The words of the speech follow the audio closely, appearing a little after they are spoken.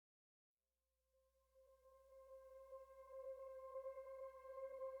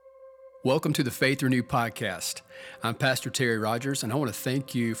Welcome to the Faith Renewed podcast. I'm Pastor Terry Rogers, and I want to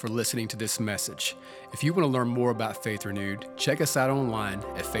thank you for listening to this message. If you want to learn more about Faith Renewed, check us out online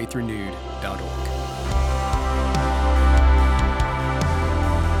at faithrenewed.org.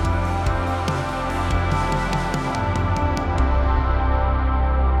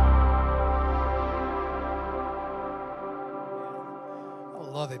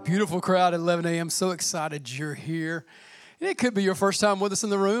 Love it. Beautiful crowd at 11 a.m. So excited you're here. And it could be your first time with us in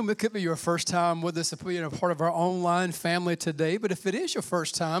the room. It could be your first time with us, part of our online family today. But if it is your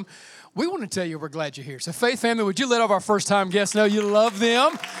first time, we want to tell you we're glad you're here. So Faith family, would you let all of our first-time guests know you love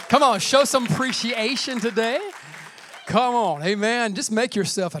them? Come on, show some appreciation today. Come on, amen. Just make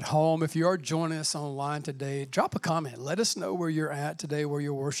yourself at home. If you are joining us online today, drop a comment. Let us know where you're at today, where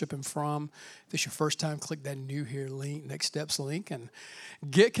you're worshiping from. If it's your first time, click that new here link, Next Steps link, and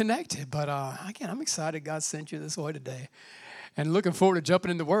get connected. But again, I'm excited God sent you this way today. And looking forward to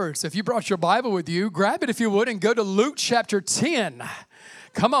jumping in the Word. So if you brought your Bible with you, grab it if you would and go to Luke chapter 10.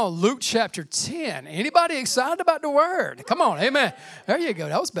 Come on, Luke chapter 10. Anybody excited about the Word? Come on, amen. There you go.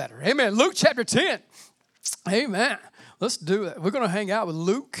 That was better. Amen. Luke chapter 10. Amen. Let's do it. We're going to hang out with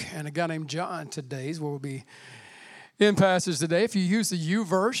Luke and a guy named John today is where we'll be in passage today. If you use the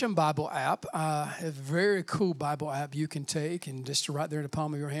YouVersion Bible app, a very cool Bible app you can take and just right there in the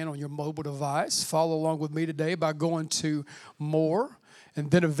palm of your hand on your mobile device. Follow along with me today by going to More and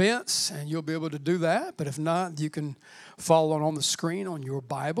then Events, and you'll be able to do that. But if not, you can follow on the screen on your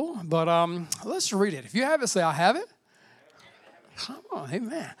Bible. But let's read it. If you have it, say, I have it. Come on,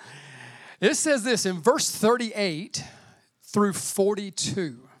 amen. It says this in verse 38 through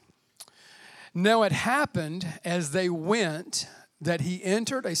 42. Now it happened as they went that he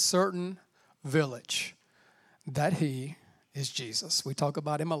entered a certain village. That he is Jesus. We talk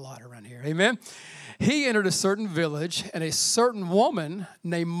about him a lot around here. Amen. He entered a certain village, and a certain woman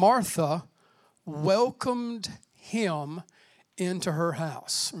named Martha welcomed him into her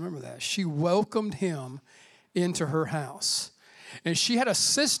house. Remember that. She welcomed him into her house. And she had a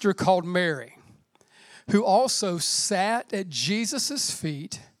sister called Mary, who also sat at Jesus'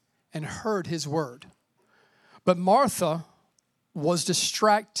 feet and heard his word. But Martha was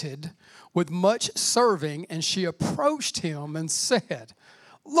distracted with much serving, and she approached him and said,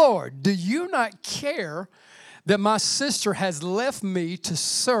 Lord, do you not care that my sister has left me to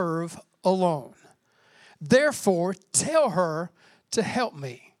serve alone? Therefore, tell her to help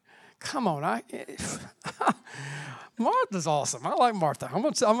me. Come on, Martha's awesome. I like Martha. You're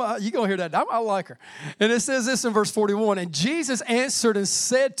going to hear that. I like her. And it says this in verse 41. And Jesus answered and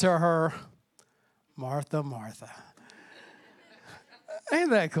said to her, Martha, Martha. Ain't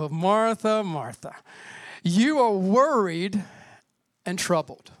that cool? Martha, Martha. You are worried and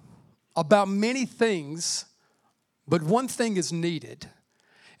troubled about many things, but one thing is needed.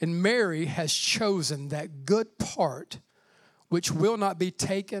 And Mary has chosen that good part which will not be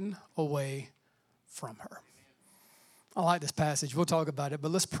taken away from her. I like this passage. We'll talk about it,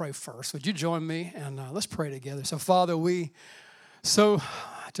 but let's pray first. Would you join me? And let's pray together. So, Father, we so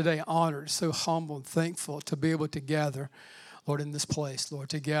today honored, so humble and thankful to be able to gather, Lord, in this place, Lord,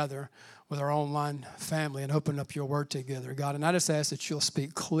 together with our online family and open up your word together, God. And I just ask that you'll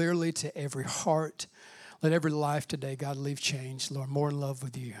speak clearly to every heart. Let every life today, God, leave changed, Lord, more in love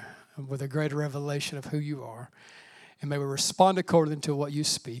with you and with a greater revelation of who you are. And may we respond according to what you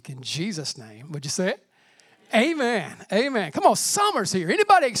speak. In Jesus' name, would you say it? Amen. Amen. Come on, summer's here.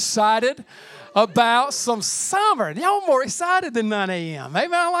 Anybody excited about some summer? Y'all more excited than 9 a.m.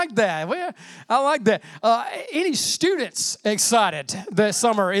 Amen. I like that. I like that. Any students excited that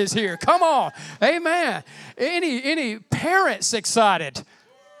summer is here? Come on. Amen. Any parents excited?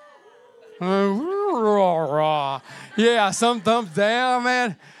 Yeah, some thumbs down,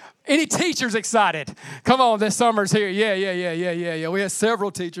 man. Any teachers excited? Come on, this summer's here. Yeah. We had several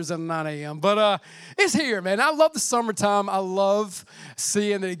teachers at 9 a.m. But it's here, man. I love the summertime. I love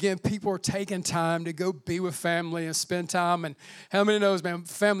seeing that, again, people are taking time to go be with family and spend time. And how many knows, man,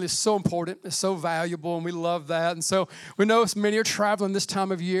 family is so important. It's so valuable, and we love that. And so we know many are traveling this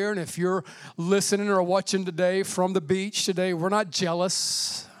time of year. And if you're listening or watching today from the beach today, we're not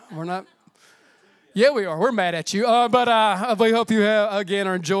jealous. We're not... Yeah, we are. We're mad at you. But we hope you, again,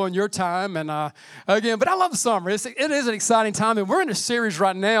 are enjoying your time. And again, but I love the summer. It is an exciting time. And we're in a series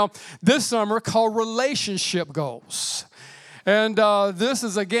right now this summer called Relationship Goals. And this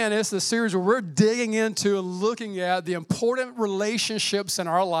is, again, it's a series where we're digging into and looking at the important relationships in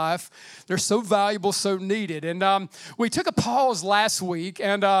our life. They're so valuable, so needed. And we took a pause last week,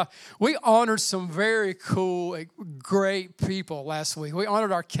 and we honored some very cool, great people last week. We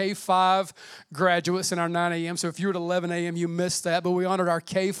honored our K-5 graduates in our 9 a.m. So if you were at 11 a.m., you missed that. But we honored our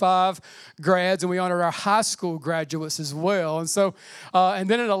K-5 grads, and we honored our high school graduates as well. And so, and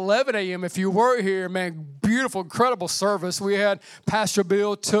then at 11 a.m., if you were here, man, beautiful, incredible service. We had Pastor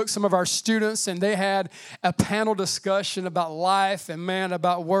Bill took some of our students, and they had a panel discussion about life and, man,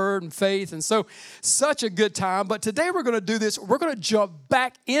 about word and faith. And so, such a good time. But today we're going to do this. We're going to jump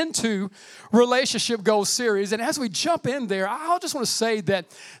back into Relationship Goals series. And as we jump in there, I just want to say that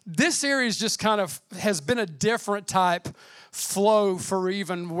this series just kind of has been a different type flow for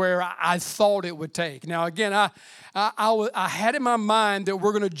even where I thought it would take. Now, again, I had in my mind that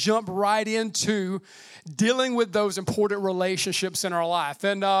we're going to jump right into dealing with those important relationships in our life.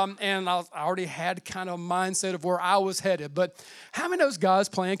 And I already had kind of a mindset of where I was headed. But how many of those God's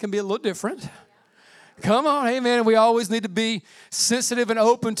plan can be a little different? Come on, amen. We always need to be sensitive and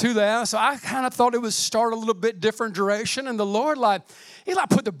open to that. So I kind of thought it would start a little bit different direction. And the Lord, He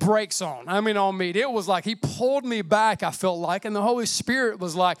put the brakes on me. It was like He pulled me back, I felt like. And the Holy Spirit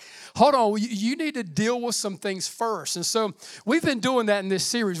was like, hold on, you need to deal with some things first. And so we've been doing that in this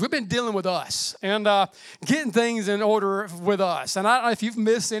series. We've been dealing with us and getting things in order with us. And if you've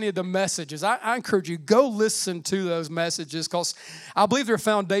missed any of the messages, I encourage you, go listen to those messages because I believe they're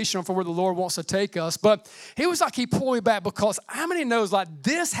foundational for where the Lord wants to take us. But He was like He pulled me back because how many knows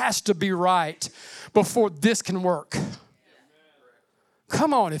this has to be right before this can work?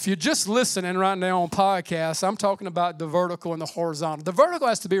 Come on, if you're just listening right now on podcasts, I'm talking about the vertical and the horizontal. The vertical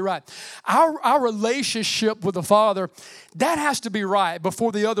has to be right. Our relationship with the Father, that has to be right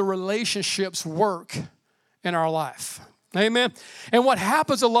before the other relationships work in our life. Amen. And what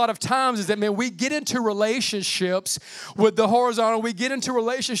happens a lot of times is that, man, we get into relationships with the horizontal, we get into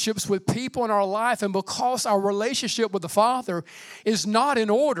relationships with people in our life, and because our relationship with the Father is not in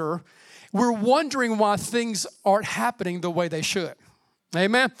order, we're wondering why things aren't happening the way they should.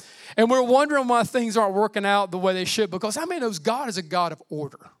 Amen. And we're wondering why things aren't working out the way they should because how many knows God is a God of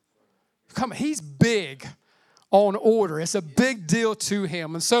order? Come on, He's big on order. It's a big deal to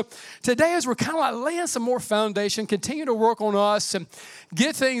Him. And so today as we're kind of laying some more foundation, continue to work on us and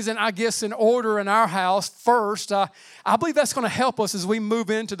get things in order in our house first, I believe that's going to help us as we move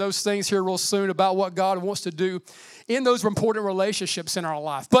into those things here real soon about what God wants to do in those important relationships in our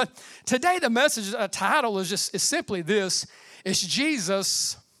life. But today the message title is simply this. It's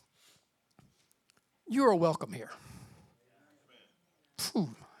Jesus, you are welcome here. Whew,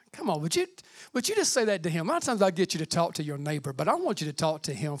 come on, would you just say that to Him? A lot of times I get you to talk to your neighbor, but I want you to talk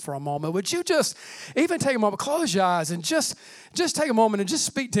to Him for a moment. Would you just even take a moment, close your eyes, and just take a moment and just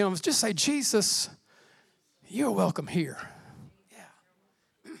speak to Him. Just say, Jesus, you're welcome here.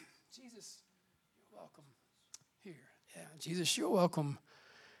 Yeah. Jesus, you're welcome here. Yeah, Jesus, you're welcome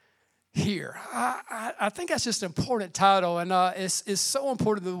here. I think that's just an important title, and it's so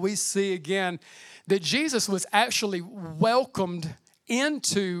important that we see again that Jesus was actually welcomed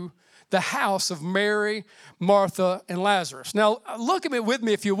into the house of Mary, Martha, and Lazarus. Now, look at it with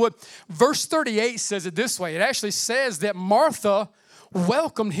me if you would. Verse 38 says it this way. It actually says that Martha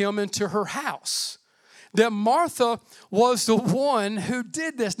welcomed Him into her house. That Martha was the one who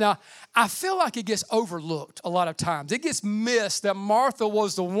did this. Now, I feel like it gets overlooked a lot of times. It gets missed that Martha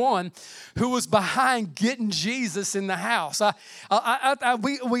was the one who was behind getting Jesus in the house.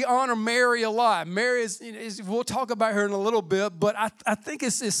 We honor Mary a lot. Mary is, we'll talk about her in a little bit, but I think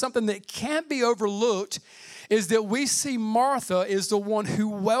it's something that can't be overlooked is that we see Martha is the one who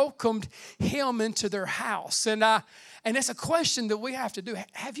welcomed Him into their house. And it's a question that we have to do.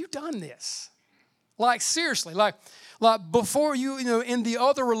 Have you done this? Seriously, before you in the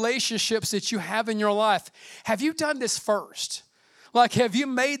other relationships that you have in your life, have you done this first? Have you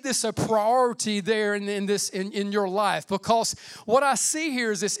made this a priority there in your life? Because what I see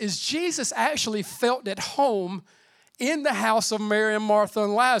here is Jesus actually felt at home in the house of Mary and Martha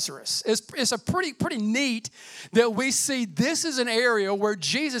and Lazarus. It's a pretty neat that we see this is an area where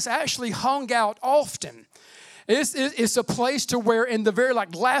Jesus actually hung out often. It's a place to where in the very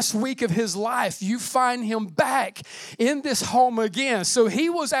last week of His life, you find Him back in this home again. So He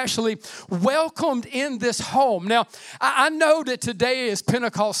was actually welcomed in this home. Now, I know that today is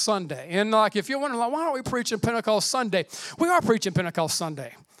Pentecost Sunday. And if you're wondering, why aren't we preaching Pentecost Sunday? We are preaching Pentecost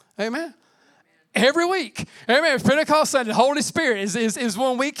Sunday. Amen. Every week. Amen. Pentecost Sunday, the Holy Spirit is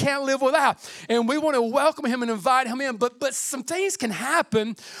one we can't live without. And we want to welcome Him and invite Him in. But some things can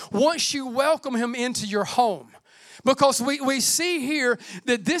happen once you welcome Him into your home. Because we see here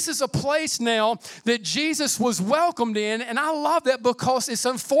that this is a place now that Jesus was welcomed in. And I love that because it's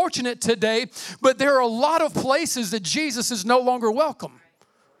unfortunate today, but there are a lot of places that Jesus is no longer welcome.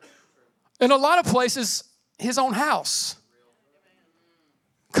 In a lot of places, his own house.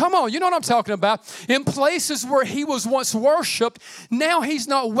 Come on, you know what I'm talking about. In places where he was once worshiped, now he's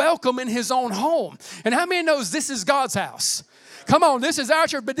not welcome in his own home. And how many knows this is God's house? Come on, this is our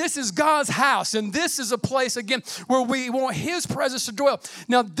church, but this is God's house. And this is a place, again, where we want his presence to dwell.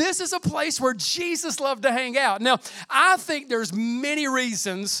 Now, this is a place where Jesus loved to hang out. Now, I think there's many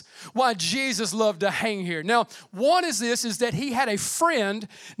reasons why Jesus loved to hang here. Now, one is this, is that he had a friend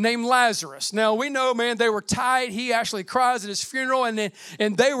named Lazarus. Now, we know, man, they were tight. He actually cries at his funeral, and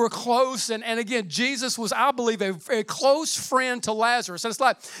they were close. And again, Jesus was, I believe, a close friend to Lazarus. And it's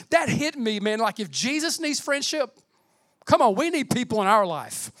like, that hit me, man. Like, if Jesus needs friendship, come on, we need people in our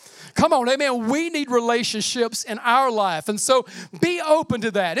life. Come on, amen. We need relationships in our life. And so be open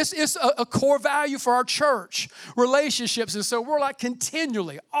to that. It's a core value for our church, relationships. And so we're like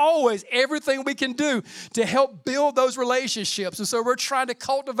continually, always, everything we can do to help build those relationships. And so we're trying to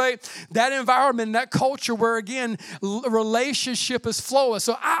cultivate that environment, that culture where, again, relationship is flowing.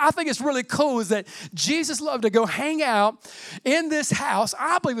 So I think it's really cool is that Jesus loved to go hang out in this house.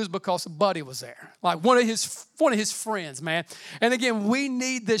 I believe it was because a buddy was there, like one of his friends, man. And again, we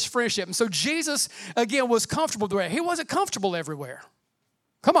need this friendship. And so Jesus, again, was comfortable there. He wasn't comfortable everywhere.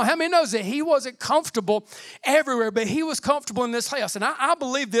 Come on, how many knows that he wasn't comfortable everywhere, but he was comfortable in this house? And I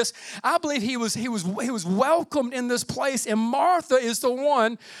believe this. I believe he was welcomed in this place, and Martha is the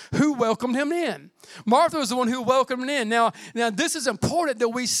one who welcomed him in. Martha was the one who welcomed him in. Now this is important that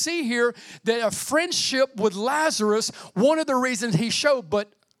we see here that a friendship with Lazarus, one of the reasons he showed,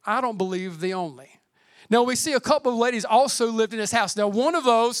 but I don't believe the only. Now, we see a couple of ladies also lived in his house. Now, one of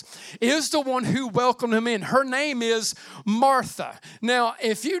those is the one who welcomed him in. Her name is Martha. Now,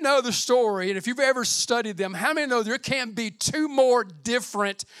 if you know the story, and if you've ever studied them, how many know there can't be two more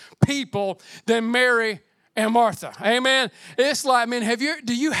different people than Mary and Martha? Amen. It's like, man,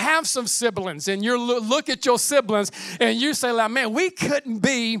 do you have some siblings? And you look at your siblings and you say, like, man, we couldn't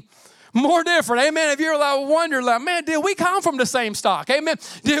be more different. Amen. If you're like wondering, like, man, did we come from the same stock? Amen.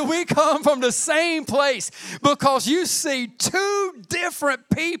 Did we come from the same place? Because you see two different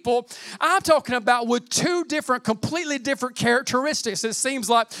people. I'm talking about with two different, completely different characteristics, it seems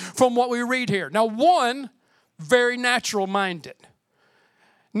like, from what we read here. Now, one, very natural minded.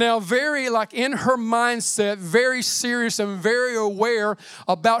 Now, very, like, in her mindset, very serious and very aware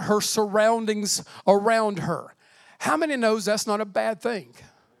about her surroundings around her. How many knows that's not a bad thing?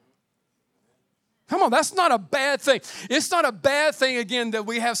 Come on, that's not a bad thing. It's not a bad thing, again, that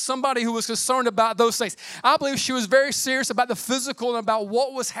we have somebody who was concerned about those things. I believe she was very serious about the physical and about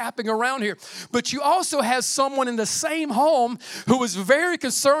what was happening around here. But you also have someone in the same home who was very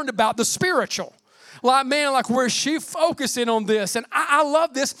concerned about the spiritual. Like, man, like where she focusing on this. And I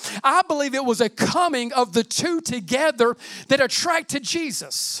love this. I believe it was a coming of the two together that attracted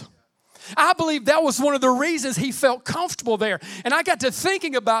Jesus. I believe that was one of the reasons he felt comfortable there. And I got to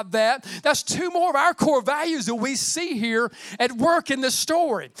thinking about that. That's two more of our core values that we see here at work in this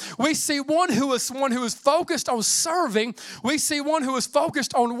story. We see one who is focused on serving. We see one who is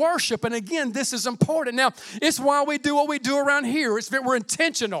focused on worship. And again, this is important. Now, it's why we do what we do around here. It's that we're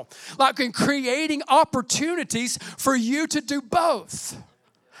intentional, like in creating opportunities for you to do both.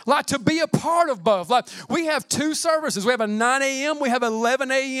 Like to be a part of both. Like we have two services. We have a 9 a.m., we have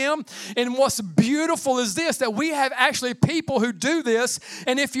 11 a.m. And what's beautiful is this, that we have actually people who do this.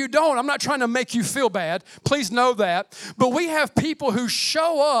 And if you don't, I'm not trying to make you feel bad. Please know that. But we have people who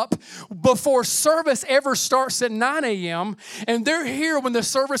show up before service ever starts at 9 a.m. And they're here when the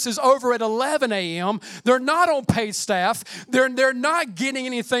service is over at 11 a.m. They're not on paid staff. They're not getting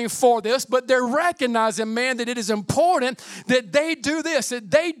anything for this, but they're recognizing, man, that it is important that they do this, that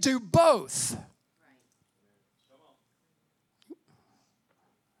they do both.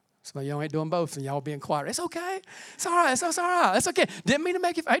 Some of y'all ain't doing both and y'all being quiet. It's okay. It's all right. It's all right. It's okay. Didn't mean to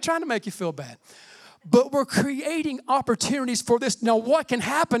make you, I ain't trying to make you feel bad. But we're creating opportunities for this. Now, what can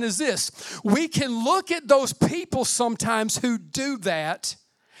happen is this. We can look at those people sometimes who do that,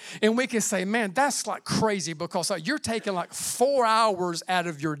 and we can say, man, that's like crazy because you're taking like 4 hours out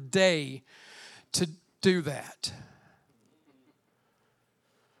of your day to do that.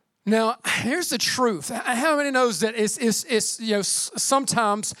 Now, here's the truth. How many knows that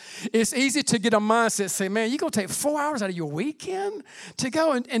sometimes it's easy to get a mindset, say, man, you're going to take 4 hours out of your weekend to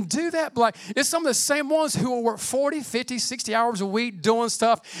go and do that? But like, it's some of the same ones who will work 40, 50, 60 hours a week doing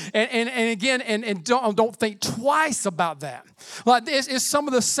stuff. And don't think twice about that. Like, it's some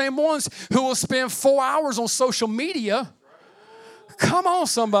of the same ones who will spend 4 hours on social media. Come on,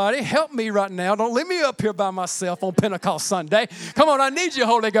 somebody, help me right now. Don't leave me up here by myself on Pentecost Sunday. Come on, I need you,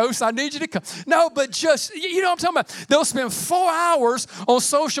 Holy Ghost. I need you to come. No, but just, you know what I'm talking about? They'll spend 4 hours on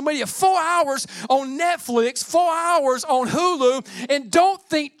social media, 4 hours on Netflix, 4 hours on Hulu, and don't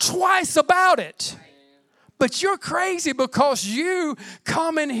think twice about it. But you're crazy because you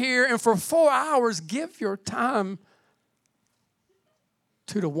come in here and for 4 hours give your time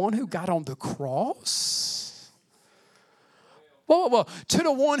to the one who got on the cross. Well, to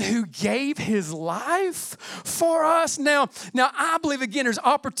the one who gave his life for us. Now, I believe, again, there's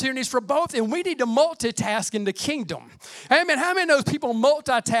opportunities for both, and we need to multitask in the kingdom. Amen. How many of those people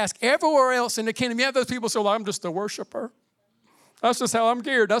multitask everywhere else in the kingdom? You have those people say, well, I'm just a worshiper. That's just how I'm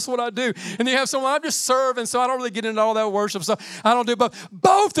geared. That's what I do. And you have someone, I'm just serving, so I don't really get into all that worship stuff. I don't do both.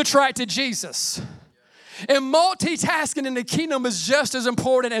 Both attract to Jesus. And multitasking in the kingdom is just as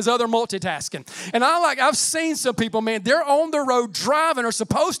important as other multitasking. And I've seen some people, man, they're on the road driving or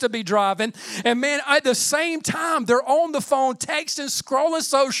supposed to be driving. And man, at the same time, they're on the phone, texting, scrolling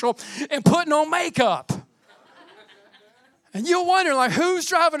social, and putting on makeup. And you're wondering, like, who's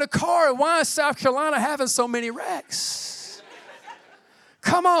driving a car and why is South Carolina having so many wrecks?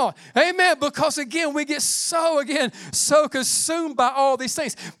 Come on. Amen. Because again, we get so consumed by all these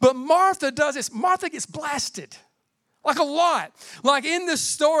things. But Martha does this. Martha gets blasted. Like a lot. Like in this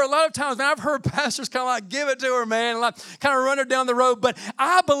story, a lot of times, man, I've heard pastors kind of like give it to her, man, and like kind of run her down the road. But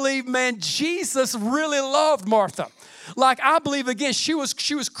I believe, man, Jesus really loved Martha. Like I believe, again, she was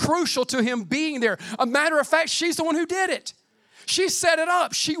crucial to him being there. A matter of fact, she's the one who did it. She set it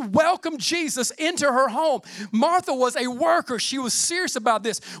up. She welcomed Jesus into her home. Martha was a worker. She was serious about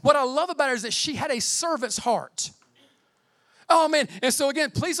this. What I love about her is that she had a servant's heart. Oh, man. And so, again,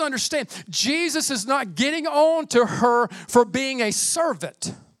 please understand, Jesus is not getting on to her for being a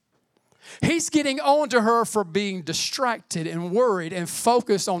servant. He's getting on to her for being distracted and worried and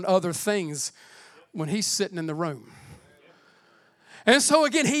focused on other things when he's sitting in the room. And so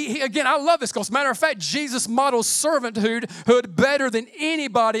again, I love this because, matter of fact, Jesus models servanthood better than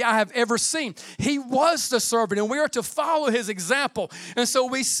anybody I have ever seen. He was the servant, and we are to follow his example. And so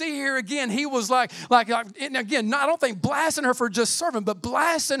we see here again, he was like and again, I don't think blasting her for just serving, but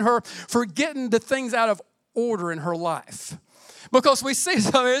blasting her for getting the things out of order in her life. Because we see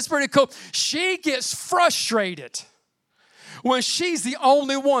something, it's pretty cool. She gets frustrated when she's the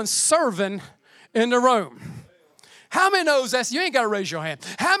only one serving in the room. How many knows that's, you ain't got to raise your hand.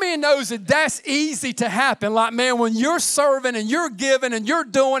 How many knows that that's easy to happen? Like, man, when you're serving and you're giving and you're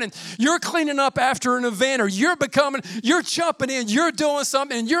doing and you're cleaning up after an event or you're jumping in, you're doing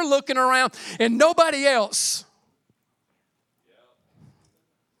something and you're looking around and nobody else.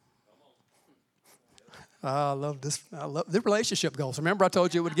 I love this. I love the relationship goals. Remember, I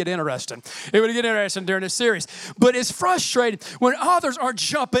told you it would get interesting. It would get interesting during this series. But it's frustrating when others are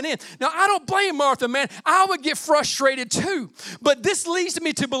jumping in. Now, I don't blame Martha, man. I would get frustrated too. But this leads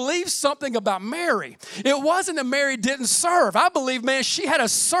me to believe something about Mary. It wasn't that Mary didn't serve. I believe, man, she had a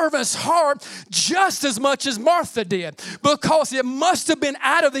servant's heart just as much as Martha did. Because it must have been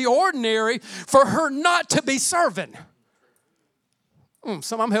out of the ordinary for her not to be serving.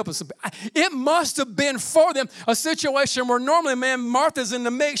 I'm helping some. It must have been for them a situation where normally, man, Martha's in the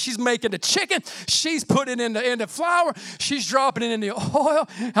mix. She's making the chicken. She's putting in the flour. She's dropping it in the oil.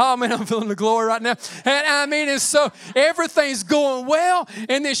 Oh, man, I'm feeling the glory right now. And so everything's going well.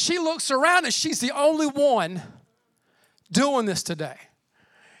 And then she looks around and she's the only one doing this today.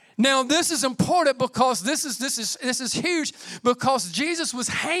 Now, this is important because this is huge because Jesus was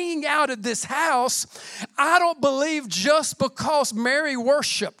hanging out at this house. I don't believe just because Mary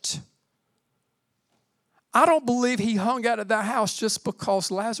worshiped. I don't believe he hung out at that house just because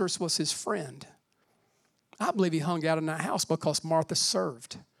Lazarus was his friend. I believe he hung out in that house because Martha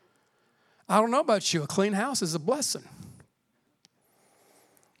served. I don't know about you. A clean house is a blessing.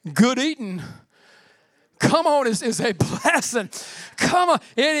 Good eating, come on, is a blessing. Come on,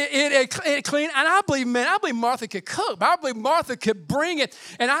 it clean. And I believe Martha could cook. I believe Martha could bring it.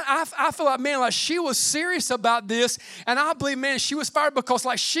 And I feel like, man, like she was serious about this. And I believe, man, she was fired because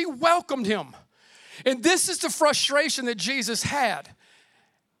like she welcomed him. And this is the frustration that Jesus had.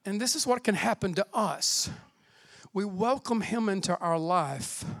 And this is what can happen to us. We welcome him into our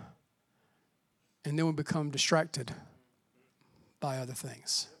life. And then we become distracted by other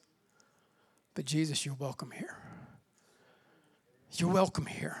things. But Jesus, you're welcome here. You're welcome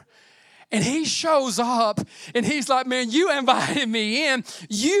here. And he shows up and he's like, man, you invited me in.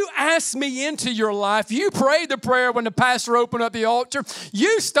 You asked me into your life. You prayed the prayer when the pastor opened up the altar.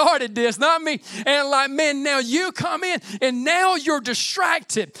 You started this, not me. And like, man, now you come in and now you're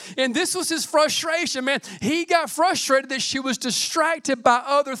distracted. And this was his frustration, man. He got frustrated that she was distracted by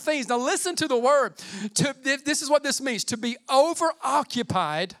other things. Now listen to the word. This is what this means. To be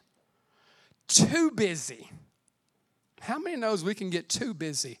overoccupied, too busy. How many knows we can get too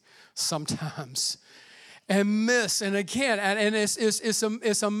busy sometimes and miss? And again, and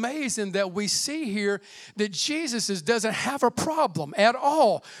it's amazing that we see here that Jesus doesn't have a problem at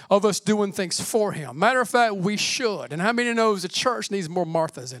all of us doing things for him. Matter of fact, we should. And how many knows the church needs more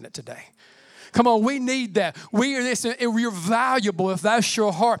Marthas in it today? Come on, we need that. You're valuable if that's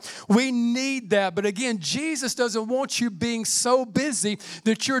your heart. We need that. But again, Jesus doesn't want you being so busy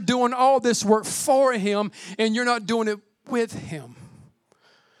that you're doing all this work for him and you're not doing it with him.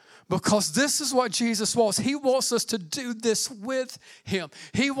 Because this is what Jesus wants. He wants us to do this with him.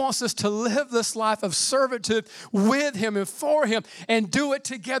 He wants us to live this life of servitude with him and for him and do it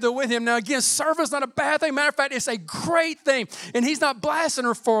together with him. Now again, service is not a bad thing. Matter of fact, it's a great thing. And he's not blasting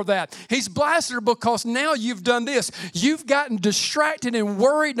her for that. He's blasting her because now you've done this. You've gotten distracted and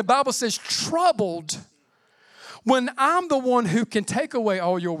worried. The Bible says troubled. When I'm the one who can take away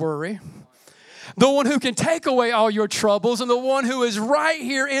all your worry, the one who can take away all your troubles, and the one who is right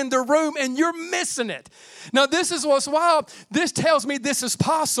here in the room, and you're missing it. Now, this is what's wild. This tells me this is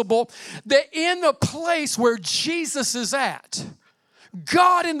possible, that in the place where Jesus is at,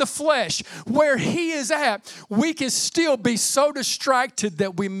 God in the flesh, where he is at, we can still be so distracted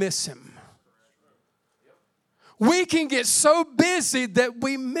that we miss him. We can get so busy that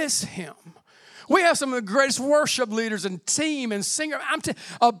we miss him. We have some of the greatest worship leaders and team and singer.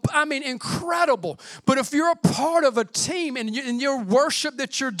 Incredible. But if you're a part of a team and your worship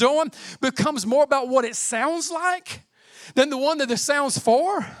that you're doing becomes more about what it sounds like than the one that it sounds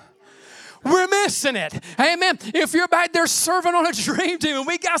for, we're missing it. Amen. If you're back there serving on a dream team, and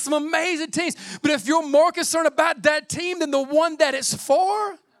we got some amazing teams, but if you're more concerned about that team than the one that it's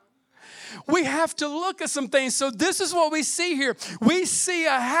for, we have to look at some things. So this is what we see here. We see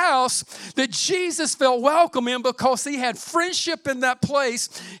a house that Jesus felt welcome in because he had friendship in that place.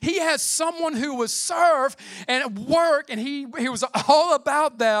 He had someone who was served and work, and he was all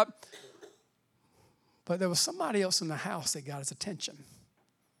about that. But there was somebody else in the house that got his attention.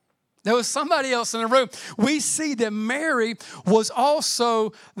 There was somebody else in the room. We see that Mary was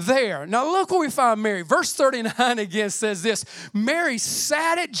also there. Now look where we find Mary. Verse 39 again says this. Mary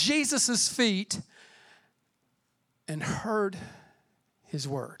sat at Jesus' feet and heard his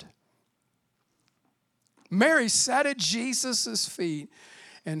word. Mary sat at Jesus' feet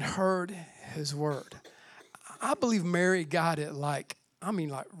and heard his word. I believe Mary got it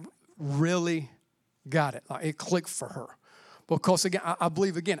really got it. Like it clicked for her. Because, again, I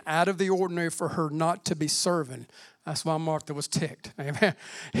believe, again, out of the ordinary for her not to be serving. That's why Martha was ticked. Amen.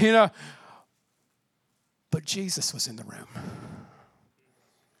 But Jesus was in the room.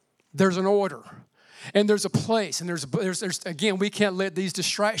 There's an order. And there's a place, and there's again, we can't let these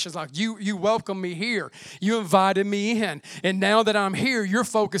distractions, like you welcome me here. You invited me in. And now that I'm here, you're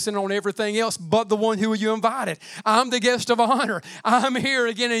focusing on everything else but the one who you invited. I'm the guest of honor. I'm here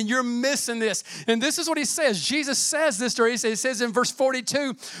again, and you're missing this. And this is what he says. Jesus says this, or he says in verse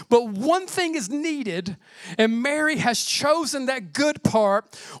 42, but one thing is needed, and Mary has chosen that good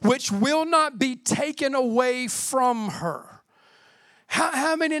part, which will not be taken away from her.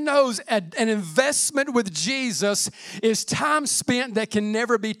 How many knows an investment with Jesus is time spent that can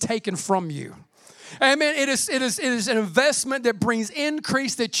never be taken from you? Amen. It is an investment that brings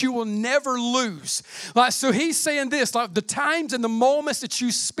increase that you will never lose. Like, so he's saying this, like the times and the moments that you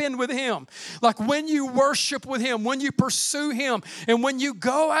spend with him, like when you worship with him, when you pursue him, and when you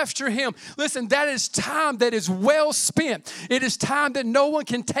go after him, listen, that is time that is well spent. It is time that no one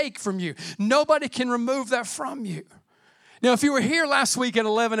can take from you. Nobody can remove that from you. Now, if you were here last week at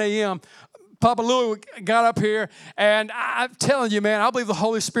 11 a.m., Papa Louis got up here, and I'm telling you, man, I believe the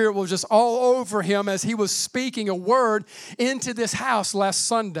Holy Spirit was just all over him as he was speaking a word into this house last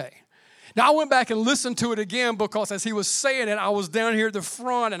Sunday. Now, I went back and listened to it again because as he was saying it, I was down here at the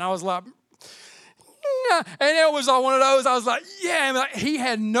front, and I was like, yeah. And it was one of those, I was like, yeah. And he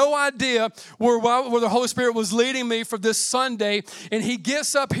had no idea where the Holy Spirit was leading me for this Sunday. And he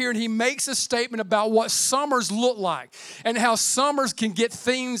gets up here and he makes a statement about what summers look like and how summers can get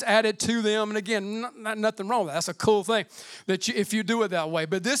themes added to them. And again, nothing wrong with that. That's a cool thing that if you do it that way.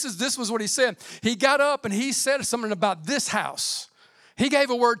 But this was what he said. He got up and he said something about this house. He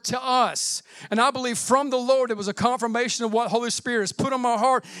gave a word to us. And I believe from the Lord, it was a confirmation of what Holy Spirit has put on my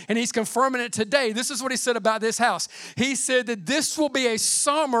heart, and He's confirming it today. This is what He said about this house. He said that this will be a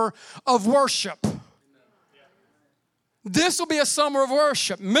summer of worship. This will be a summer of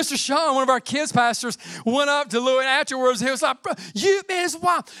worship. Mr. Sean, one of our kids pastors, went up to Louis afterwards. He was like, man, it's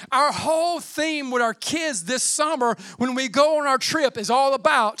wild. Our whole theme with our kids this summer when we go on our trip is all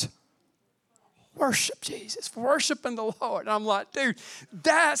about worship Jesus, worshiping the Lord. And I'm like, dude,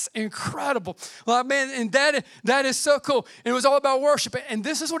 that's incredible. Like, man, and that is so cool. And it was all about worship. And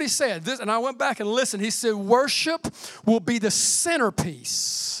this is what he said. And I went back and listened. He said, worship will be the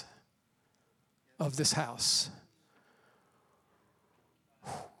centerpiece of this house.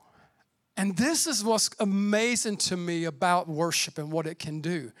 And this is what's amazing to me about worship and what it can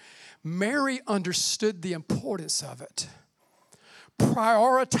do. Mary understood the importance of it,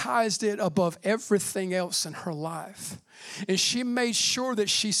 prioritized it above everything else in her life. And she made sure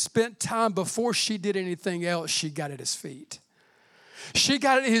that she spent time before she did anything else, she got at His feet. She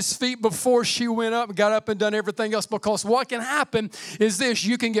got at His feet before she went up and got up and done everything else, because what can happen is this: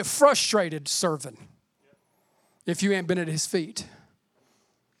 you can get frustrated serving if you ain't been at His feet.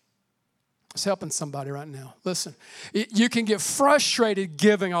 It's helping somebody right now. Listen, you can get frustrated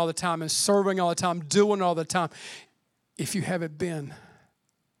giving all the time and serving all the time, doing all the time, if you haven't been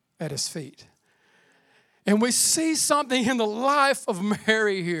at His feet. And we see something in the life of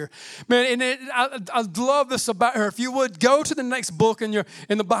Mary here. Man, and I love this about her. If you would, go to the next book in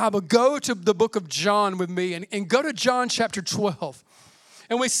the Bible. Go to the book of John with me and go to John chapter 12.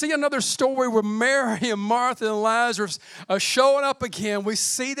 And we see another story where Mary and Martha and Lazarus are showing up again. We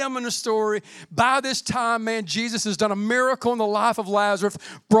see them in the story. By this time, man, Jesus has done a miracle in the life of Lazarus,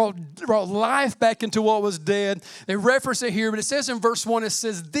 brought life back into what was dead. They reference it here, but it says in verse 1, it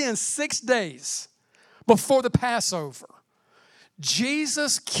says, then 6 days before the Passover,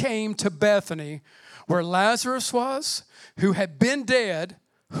 Jesus came to Bethany, where Lazarus was, who had been dead,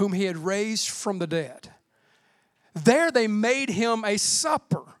 whom He had raised from the dead. There they made Him a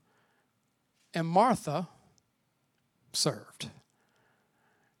supper, and Martha served.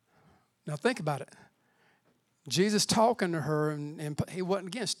 Now think about it. Jesus talking to her, and He wasn't,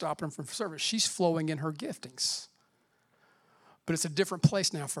 again, stopping her from service. She's flowing in her giftings. But it's a different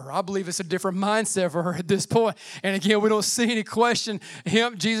place now for her. I believe it's a different mindset for her at this point. And again, we don't see any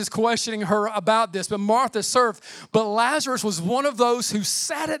Jesus questioning her about this. But Martha served. But Lazarus was one of those who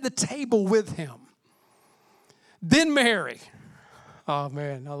sat at the table with Him. Then Mary, oh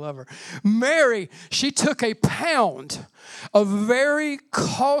man, I love her. Mary, she took a pound of very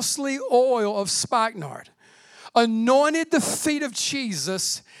costly oil of spikenard, anointed the feet of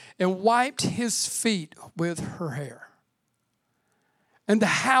Jesus, and wiped His feet with her hair. And the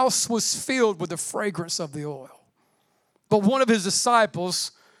house was filled with the fragrance of the oil. But one of His disciples,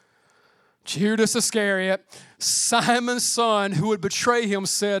 Judas Iscariot, Simon's son, who would betray Him,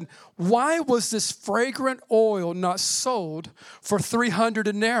 said, why was this fragrant oil not sold for 300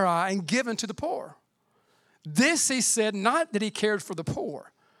 denarii and given to the poor? This he said, not that He cared for the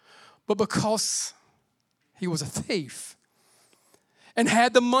poor, but because He was a thief and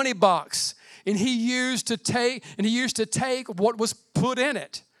had the money box, and he used to take what was put in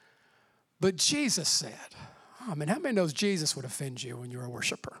it. But Jesus said, oh man, how many knows Jesus would offend you when you're a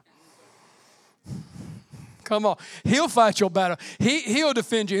worshiper? Come on. He'll fight your battle. He'll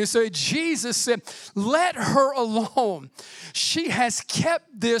defend you. And so Jesus said, let her alone. She has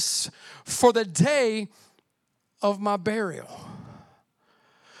kept this for the day of my burial.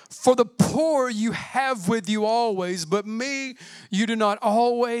 For the poor you have with you always, but me you do not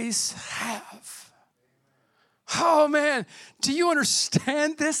always have. Oh man, do you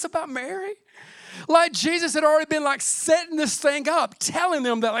understand this about Mary? Like Jesus had already been like setting this thing up, telling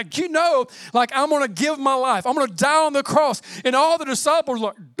them that I'm going to give my life. I'm going to die on the cross. And all the disciples were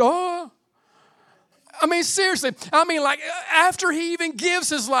like, duh. I mean, seriously. After He even gives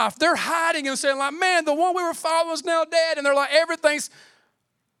His life, they're hiding and saying like, man, the one we were following is now dead. And they're like, everything's.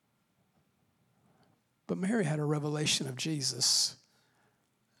 But Mary had a revelation of Jesus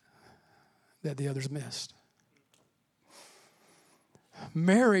that the others missed.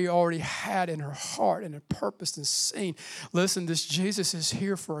 Mary already had in her heart and a purpose and seen. Listen, this Jesus is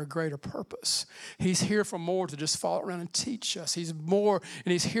here for a greater purpose. He's here for more to just follow around and teach us. He's more,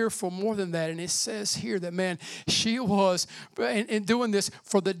 and He's here for more than that. And it says here that, man, she was in doing this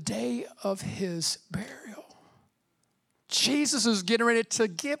for the day of His burial. Jesus is getting ready to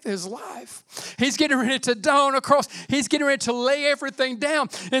give his life. He's getting ready to die on a cross. He's getting ready to lay everything down.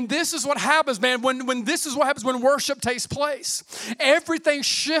 And this is what happens, man, when this is what happens when worship takes place. Everything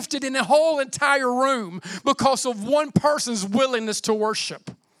shifted in the whole entire room because of one person's willingness to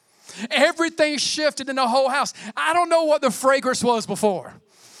worship. Everything shifted in the whole house. I don't know what the fragrance was before.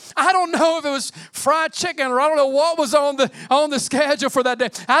 I don't know if it was fried chicken, or I don't know what was on the schedule for that day.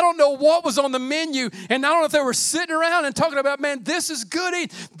 I don't know what was on the menu, and I don't know if they were sitting around and talking about, man, this is good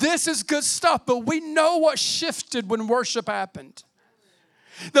eating, this is good stuff. But we know what shifted when worship happened.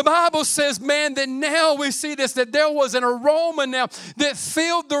 The Bible says, man, that now we see this, that there was an aroma now that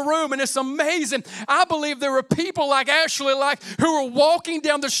filled the room, and it's amazing. I believe there were people who were walking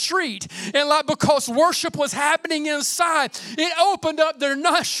down the street, and because worship was happening inside, it opened up their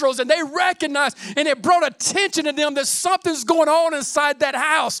nostrils, and they recognized, and it brought attention to them that something's going on inside that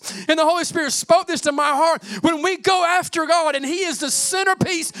house. And the Holy Spirit spoke this to my heart. When we go after God, and He is the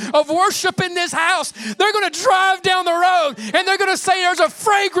centerpiece of worship in this house, they're going to drive down the road, and they're going to say there's a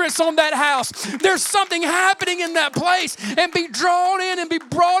fragrance on that house. There's something happening in that place, and be drawn in and be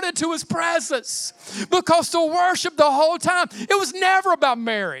brought into His presence. Because to worship the whole time, it was never about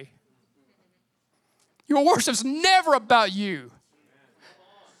Mary. Your worship's never about you.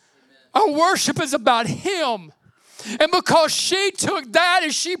 Our worship is about Him. And because she took that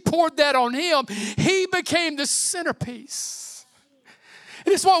and she poured that on Him, He became the centerpiece.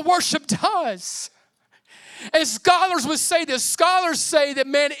 And it's what worship does. And scholars would say this. Scholars say that,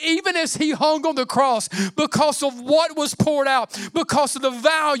 man, even as He hung on the cross, because of what was poured out, because of the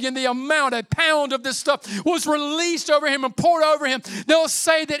value and the amount, a pound of this stuff was released over Him and poured over Him, they'll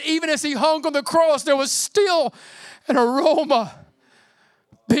say that even as He hung on the cross, there was still an aroma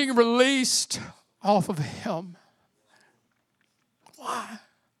being released off of Him. Why?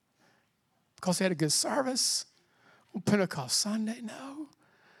 Because He had a good service on Pentecost Sunday? No.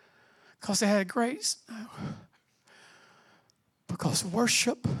 Because they had grace? No. Because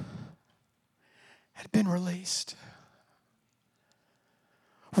worship had been released.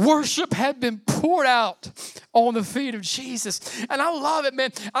 Worship had been poured out on the feet of Jesus. And I love it, man.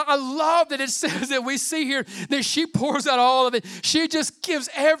 I love that it says that we see here that she pours out all of it. She just gives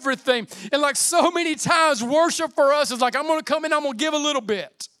everything. And like so many times, worship for us is like, I'm going to come in, I'm going to give a little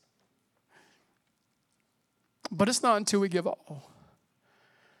bit. But it's not until we give all.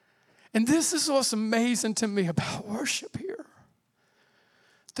 And this is what's amazing to me about worship here.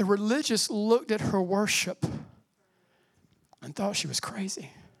 The religious looked at her worship and thought she was crazy.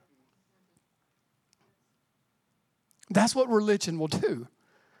 That's what religion will do.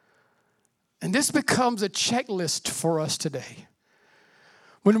 And this becomes a checklist for us today.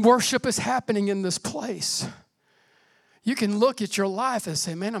 When worship is happening in this place, you can look at your life and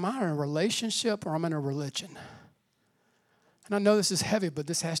say, man, am I in a relationship or am I in a religion? And I know this is heavy, but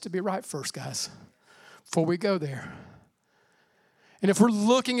this has to be right first, guys, before we go there. And if we're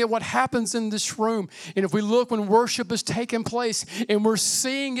looking at what happens in this room, and if we look when worship is taking place, and we're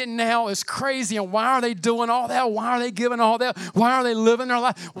seeing it now as crazy, and why are they doing all that? Why are they giving all that? Why are they living their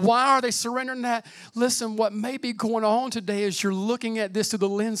life? Why are they surrendering that? Listen, what may be going on today is you're looking at this through the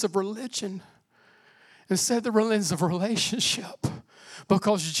lens of religion instead of the lens of relationship.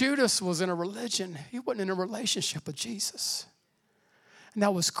 Because Judas was in a religion. He wasn't in a relationship with Jesus. And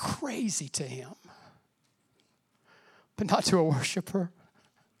that was crazy to him. But not to a worshiper.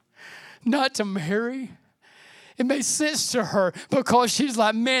 Not to Mary. It made sense to her because she's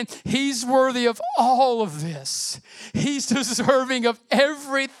like, man, He's worthy of all of this. He's deserving of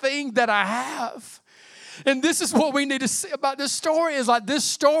everything that I have. And this is what we need to see about this story is like this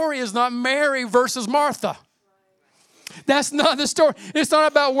story is not Mary versus Martha. That's not the story. It's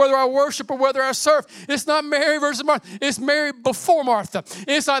not about whether I worship or whether I serve. It's not Mary versus Martha. It's Mary before Martha.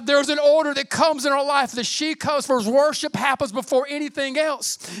 It's like there's an order that comes in our life that she comes first. Worship happens before anything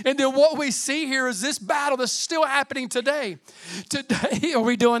else. And then what we see here is this battle that's still happening today. Today, are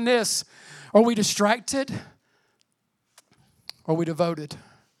we doing this? Are we distracted? Are we devoted?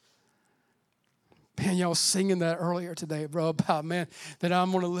 Man, y'all singing that earlier today, bro, about, man, that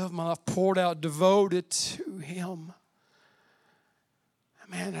I'm going to live my life poured out, devoted to Him.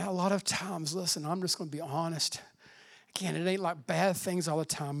 Man, a lot of times, listen, I'm just going to be honest. Again, it ain't like bad things all the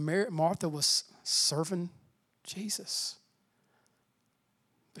time. Martha was serving Jesus,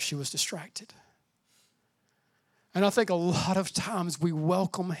 but she was distracted. And I think a lot of times we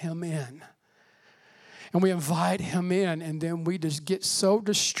welcome Him in, and we invite Him in, and then we just get so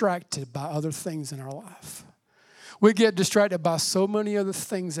distracted by other things in our life. We get distracted by so many other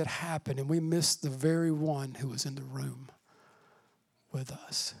things that happen, and we miss the very one who was in the room with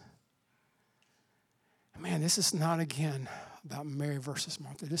us. Man, this is not, again, about Mary versus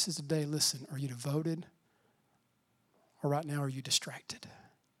Martha. This is the day, listen, are you devoted? Or right now, are you distracted?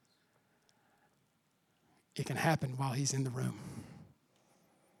 It can happen while he's in the room.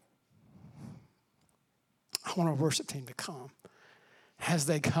 I want our worship team to come. As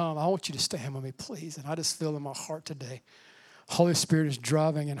they come, I want you to stand with me, please. And I just feel in my heart today, Holy Spirit is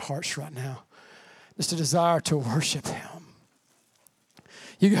driving in hearts right now. Just a desire to worship him.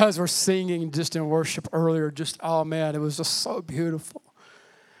 You guys were singing just in worship earlier. Oh man, it was just so beautiful.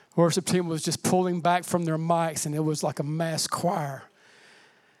 Worship team was just pulling back from their mics, and it was like a mass choir.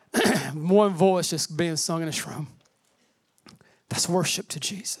 One voice just being sung in this room. That's worship to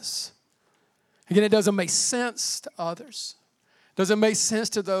Jesus. Again, it doesn't make sense to others. It doesn't make sense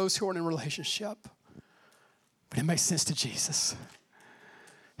to those who are in a relationship. But it makes sense to Jesus.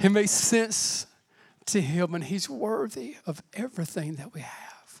 It makes sense to him, and he's worthy of everything that we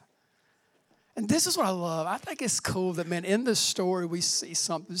have. And this is what I love. I think it's cool that, man, in this story we see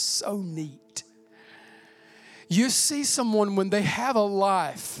something so neat. You see someone when they have a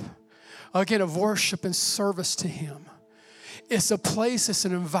life, again, of worship and service to him. It's a place, it's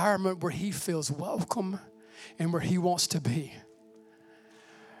an environment where he feels welcome and where he wants to be.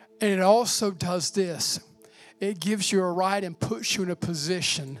 And it also does this. It gives you a right and puts you in a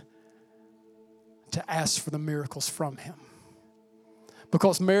position to ask for the miracles from him.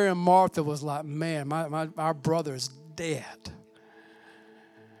 Because Mary and Martha was like, man, our brother is dead.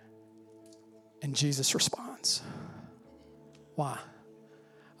 And Jesus responds. Why?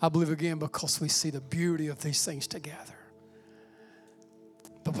 I believe, again, because we see the beauty of these things together.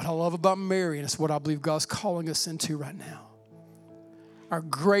 But what I love about Mary, and it's what I believe God's calling us into right now, our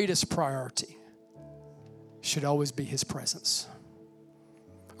greatest priority should always be his presence.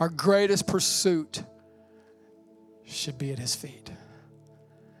 Our greatest pursuit should be at his feet.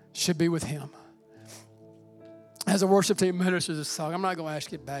 Should be with him. As a worship team ministers this song, I'm not going to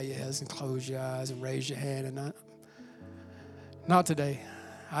ask you to bow your heads and close your eyes and raise your hand. And not today.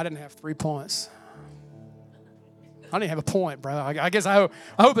 I didn't have 3 points. I didn't have a point, bro. I guess I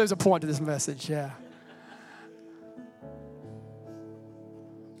hope there's a point to this message, yeah.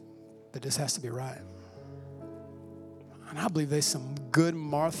 But this has to be right. And I believe there's some good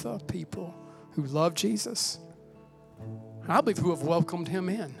Martha people who love Jesus. And I believe who have welcomed him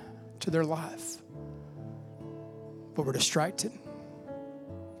in to their life. But we're distracted.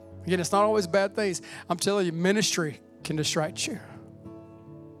 Again, it's not always bad things. I'm telling you, ministry can distract you.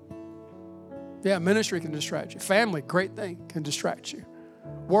 Yeah, ministry can distract you. Family, great thing, can distract you.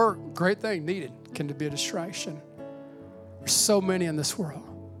 Work, great thing, needed, can be a distraction. There's so many in this world.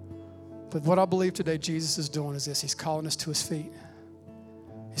 But what I believe today Jesus is doing is this. He's calling us to his feet.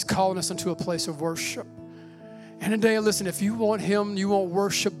 He's calling us into a place of worship. And today, listen, if you want him, you want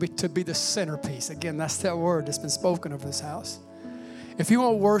worship to be the centerpiece. Again, that's that word that's been spoken over this house. If you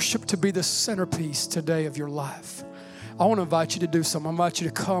want worship to be the centerpiece today of your life, I want to invite you to do something. I invite you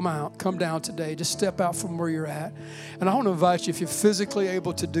to come down today. Just step out from where you're at. And I want to invite you, if you're physically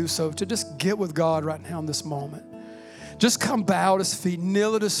able to do so, to just get with God right now in this moment. Just come bow at his feet,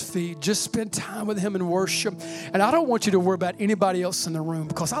 kneel at his feet. Just spend time with him in worship. And I don't want you to worry about anybody else in the room,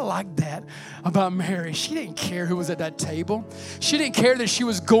 because I like that about Mary. She didn't care who was at that table. She didn't care that she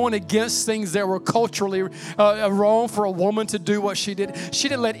was going against things that were culturally wrong for a woman to do what she did. She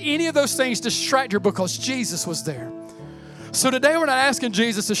didn't let any of those things distract her, because Jesus was there. So today we're not asking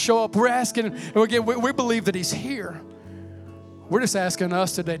Jesus to show up. We're asking, and again, we believe that he's here. We're just asking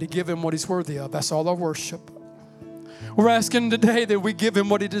us today to give him what he's worthy of. That's all our worship. We're asking today that we give him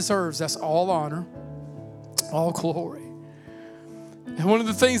what he deserves. That's all honor, all glory. And one of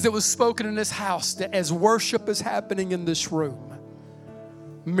the things that was spoken in this house, that as worship is happening in this room,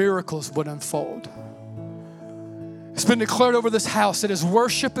 miracles would unfold. It's been declared over this house that as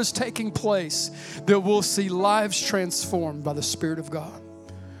worship is taking place, that we'll see lives transformed by the Spirit of God.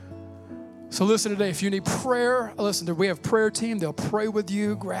 So listen today, if you need prayer, listen, we have a prayer team. They'll pray with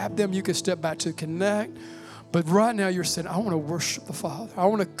you. Grab them. You can step back to connect. But right now you're saying, I want to worship the Father. I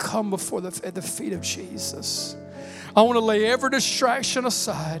want to come before at the feet of Jesus. I want to lay every distraction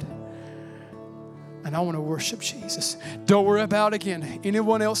aside. And I want to worship Jesus. Don't worry about, again,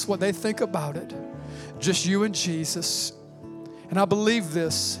 anyone else, what they think about it. Just you and Jesus. And I believe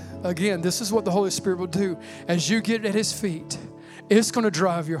this. Again, this is what the Holy Spirit will do. As you get at his feet, it's going to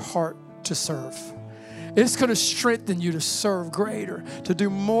drive your heart to serve. It's going to strengthen you to serve greater, to do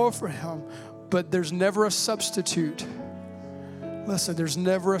more for him. But there's never a substitute. Listen, there's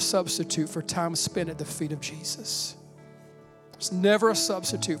never a substitute for time spent at the feet of Jesus. There's never a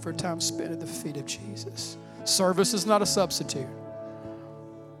substitute for time spent at the feet of Jesus. Service is not a substitute.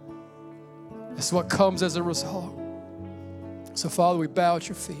 It's what comes as a result. So, Father, we bow at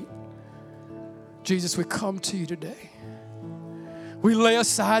your feet. Jesus, we come to you today. We lay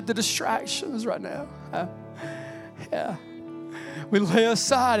aside the distractions right now. Yeah. We lay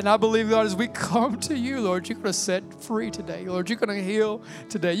aside, and I believe, God, as we come to you, Lord, you're going to set free today. Lord, you're going to heal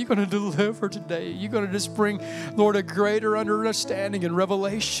today. You're going to deliver today. You're going to just bring, Lord, a greater understanding and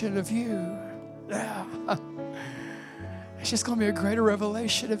revelation of you. Yeah. It's just going to be a greater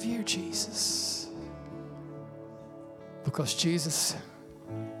revelation of you, Jesus. Because, Jesus,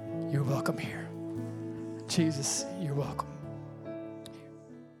 you're welcome here. Jesus, you're welcome.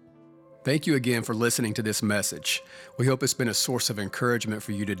 Thank you again for listening to this message. We hope it's been a source of encouragement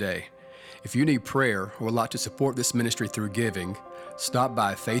for you today. If you need prayer or would like to support this ministry through giving, stop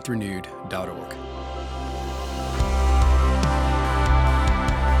by faithrenewed.org.